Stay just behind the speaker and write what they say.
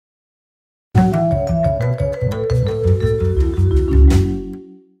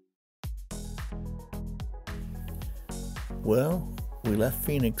Well, we left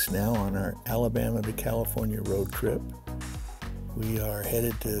Phoenix now on our Alabama to California road trip. We are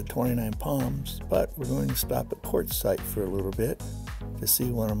headed to 29 Palms, but we're going to stop at Quartzsite for a little bit to see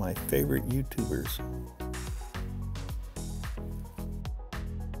one of my favorite YouTubers.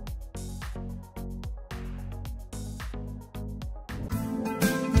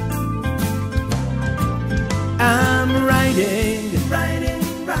 I'm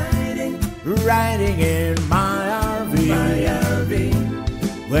riding in my RV,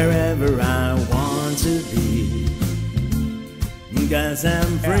 wherever I want to be, 'cause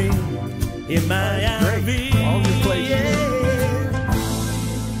I'm free in my RV. All the places.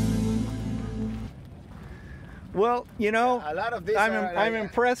 Well, you know, a lot of these I'm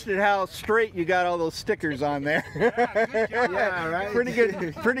impressed at how straight you got all those stickers on there. Yeah, good job. Yeah, right.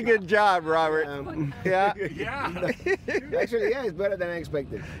 Pretty good job, Robert. Yeah. Yeah. Actually, yeah, it's better than I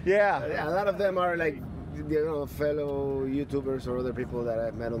expected. Yeah. A lot of them are like, you know, fellow YouTubers or other people that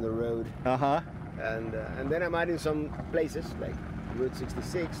I've met on the road. And then I'm adding some places like Route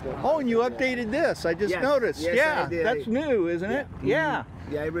 66. Oh, and you updated this. I just noticed. Yes, yeah, I did. that's new, isn't it? Yeah.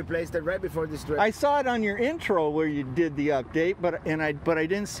 Yeah, I replaced it right before this trip. I saw it on your intro where you did the update, but I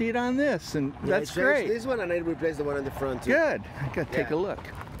didn't see it on this, and that's great. This one, and I replaced the one on the front too. Good. I gotta take a look.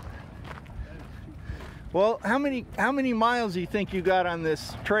 Well, how many miles do you think you got on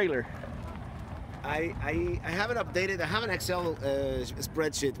this trailer? I haven't updated. I have an Excel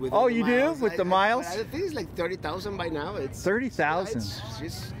spreadsheet with. Oh, you do with the miles? I think it's like 30,000 by now. It's 30,000.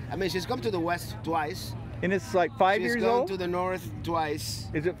 I mean, she's come to the west twice. And it's like 5 years old? She's gone to the north twice.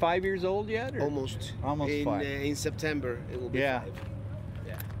 Is it 5 years old yet? Or? Almost. Almost 5. In September, it will be 5.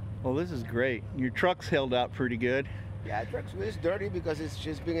 Yeah. Well, this is great. Your truck's held out pretty good. Yeah, the truck's dirty because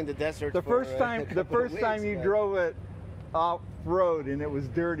she's been in the desert. The first time you drove it off road and it was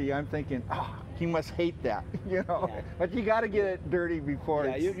dirty, I'm thinking, he must hate that, you know. Yeah. But you got to get it dirty before.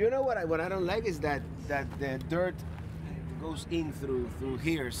 Yeah, you know what I don't like is that the dirt goes in through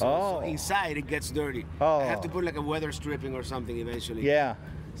here, so inside it gets dirty. I have to put like a weather stripping or something eventually. Yeah,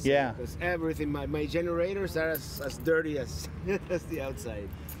 yeah. Because everything, my generators are as dirty as the outside.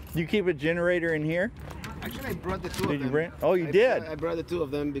 You keep a generator in here? Actually, I brought the two of them. Did you bring? Oh, you did? I brought the two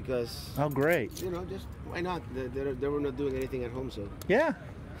of them because. Oh, great. You know, just why not? They were not doing anything at home, so. Yeah.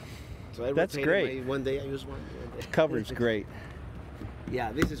 So that's great. One day I use one. Cover's great.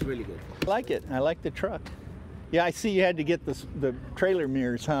 Yeah, this is really good. I like it. I like the truck. Yeah, I see you had to get the trailer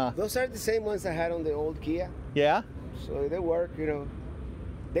mirrors, huh? Those are the same ones I had on the old Kia. Yeah? So they work, you know.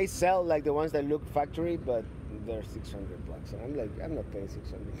 They sell like the ones that look factory, but they're $600. And I'm like, I'm not paying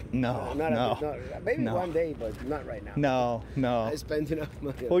 $600. No, maybe one day, but not right now. No. I spent enough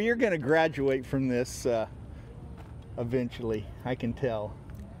money. Well, you're going to graduate from this eventually, I can tell.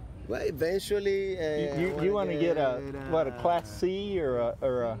 Well, eventually... you want to get a Class C or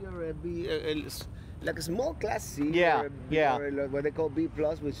a B, like a small Class C. Yeah, or what they call B+,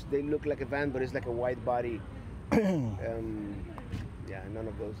 which they look like a van, but it's like a wide body. Yeah, none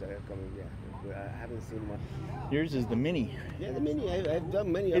of those that are coming yet. I haven't seen one. Yours is the Mini. Yeah, the Mini. I've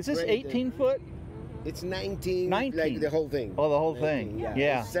done many. Is this 18 foot? It's 19. 19. Like the whole thing. Oh, the whole 19, thing.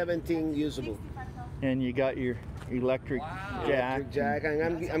 Yeah. 17 usable. And you got your electric jack. Electric jack,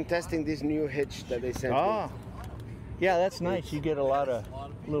 and I'm testing this new hitch that they sent me. Yeah, that's nice. You get a lot of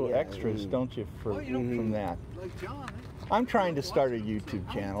little extras, don't you, from that? I'm trying to start a YouTube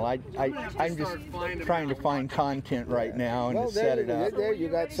channel. I'm just trying to find content right now and to set it up. There, you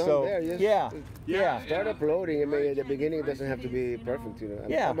got some there. Yeah. Start uploading. I mean, at the beginning, it doesn't have to be perfect, you know.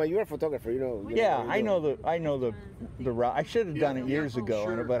 Yeah. But you're a photographer, you know. I know the route. I should have done it years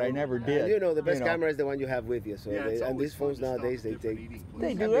ago, but I never did. You know, the best camera is the one you have with you. So and these phones nowadays, they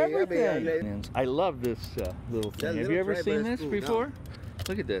do everything. I love this little thing. Have you ever seen this before? No.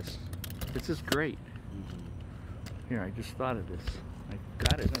 Look at this. This is great. Here, I just thought of this. I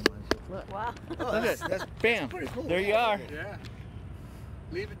got it. Look. Wow. Look at that. Bam. Cool. There you are. Yeah.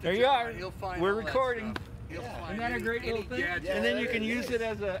 Leave it to there you John. are. He'll find We're recording. He'll find Isn't that a great little thing? Yeah, and then you can use it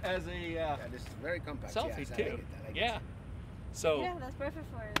as a this is very compact. selfie yes, too. I like it. Yeah. So. Yeah, that's perfect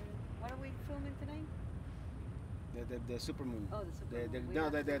for. What are we filming tonight? The super moon. Oh, the super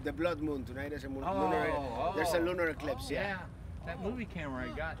moon. The blood moon. Tonight there's a moon. There's a lunar eclipse. Yeah. That movie camera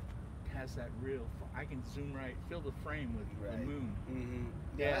I got has that real. I can zoom fill the frame with the moon.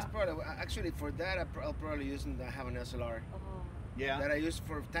 Yeah, that's probably actually for that I'll probably use. I have an SLR. Yeah. That I use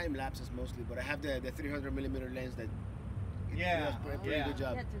for time lapses mostly, but I have the 300mm lens that. Yeah. Does a pretty good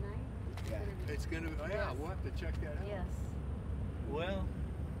job. Yeah, tonight. Yeah. It's gonna. Yeah, we'll have to check that out. Yes. Well.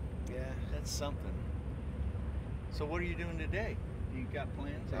 Yeah. That's something. So what are you doing today? You got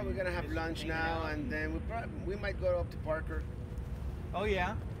plans? So we're gonna have lunch now, and then we might go up to Parker. Oh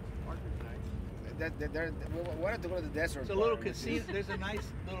yeah. We wanted to go to the desert. It's a little casino. There's a nice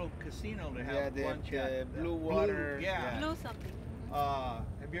little casino to have lunch at. Blue water. Yeah. Blue something.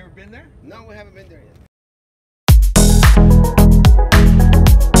 Have you ever been there? No, we haven't been there yet.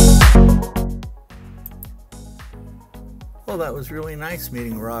 Well, that was really nice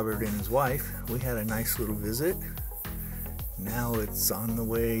meeting Robert and his wife. We had a nice little visit. Now it's on the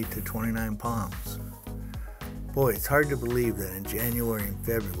way to 29 Palms. Boy, it's hard to believe that in January and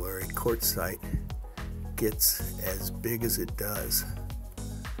February, Quartzsite gets as big as it does.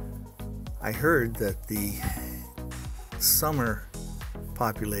 I heard that the summer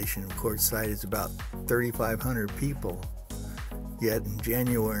population of Quartzsite is about 3,500 people, yet in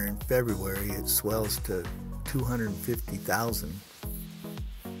January and February it swells to 250,000.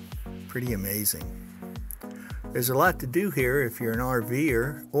 Pretty amazing. There's a lot to do here if you're an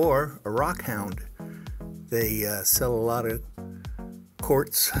RVer or a rock hound. They sell a lot of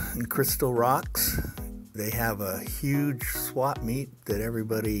quartz and crystal rocks. They have a huge swap meet that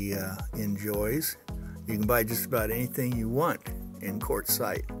everybody enjoys. You can buy just about anything you want in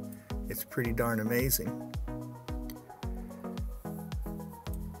Quartzsite. It's pretty darn amazing.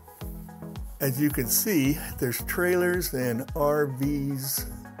 As you can see, there's trailers and RVs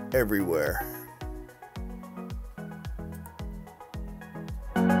everywhere.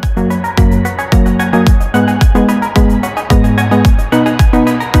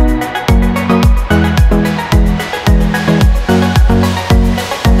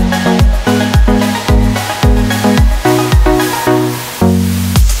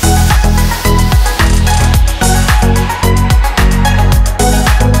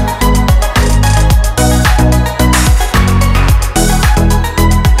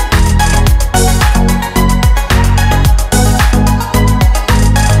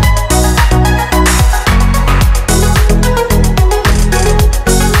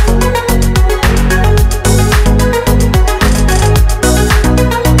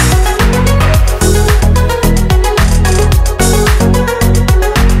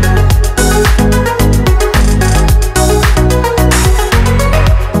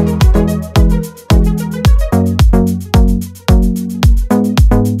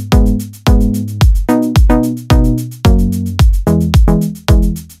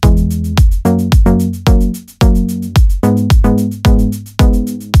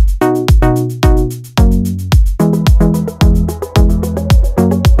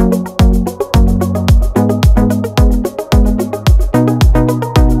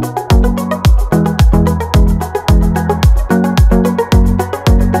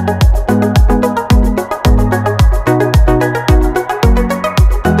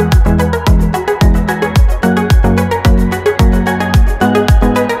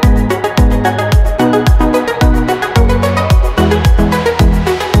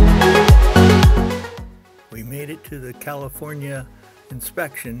 To the California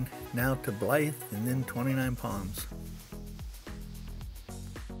inspection, now to Blythe and then 29 Palms.